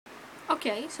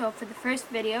Okay, so for the first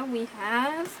video we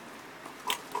have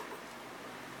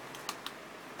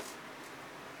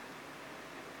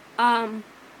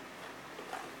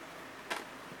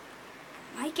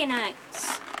Mike and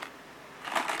Ikes.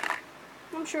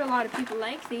 I'm sure a lot of people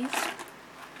like these,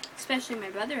 especially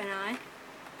my brother and I.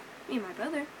 Me and my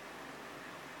brother.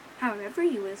 However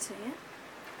you would say it.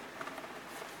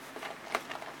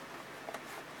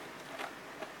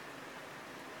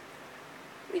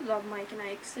 We love Mike and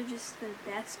Ikes. They're just the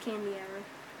best candy ever.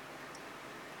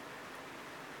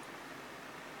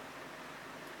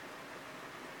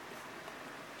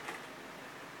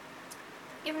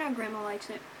 Even our grandma likes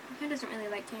it. Who doesn't really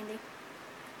like candy?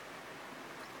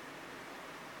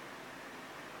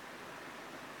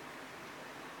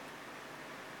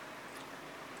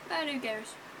 But who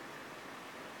cares?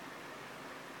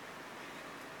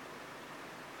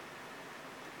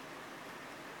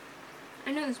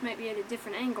 I know this might be at a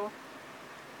different angle,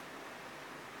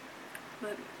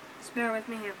 but just bear with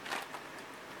me here.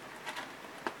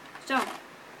 So,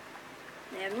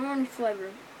 they have an orange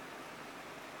flavor,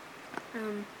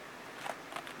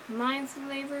 lime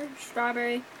flavor,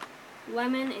 strawberry,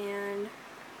 lemon, and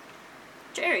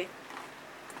cherry.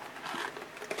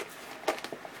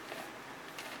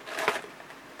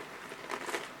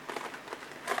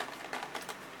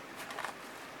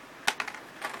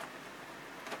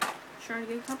 Trying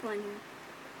to get a couple in here.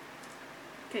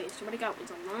 Okay, so what I got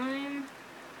was a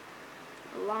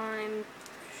lime,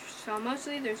 so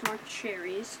mostly there's more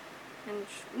cherries, and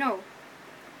no,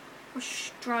 more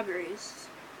strawberries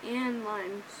and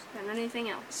limes than anything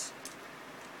else.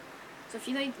 So if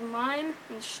you like lime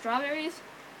and strawberries,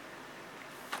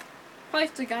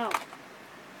 place to go.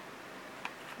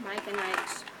 Mike and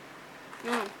Ikes.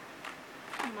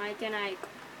 Mike and Ike.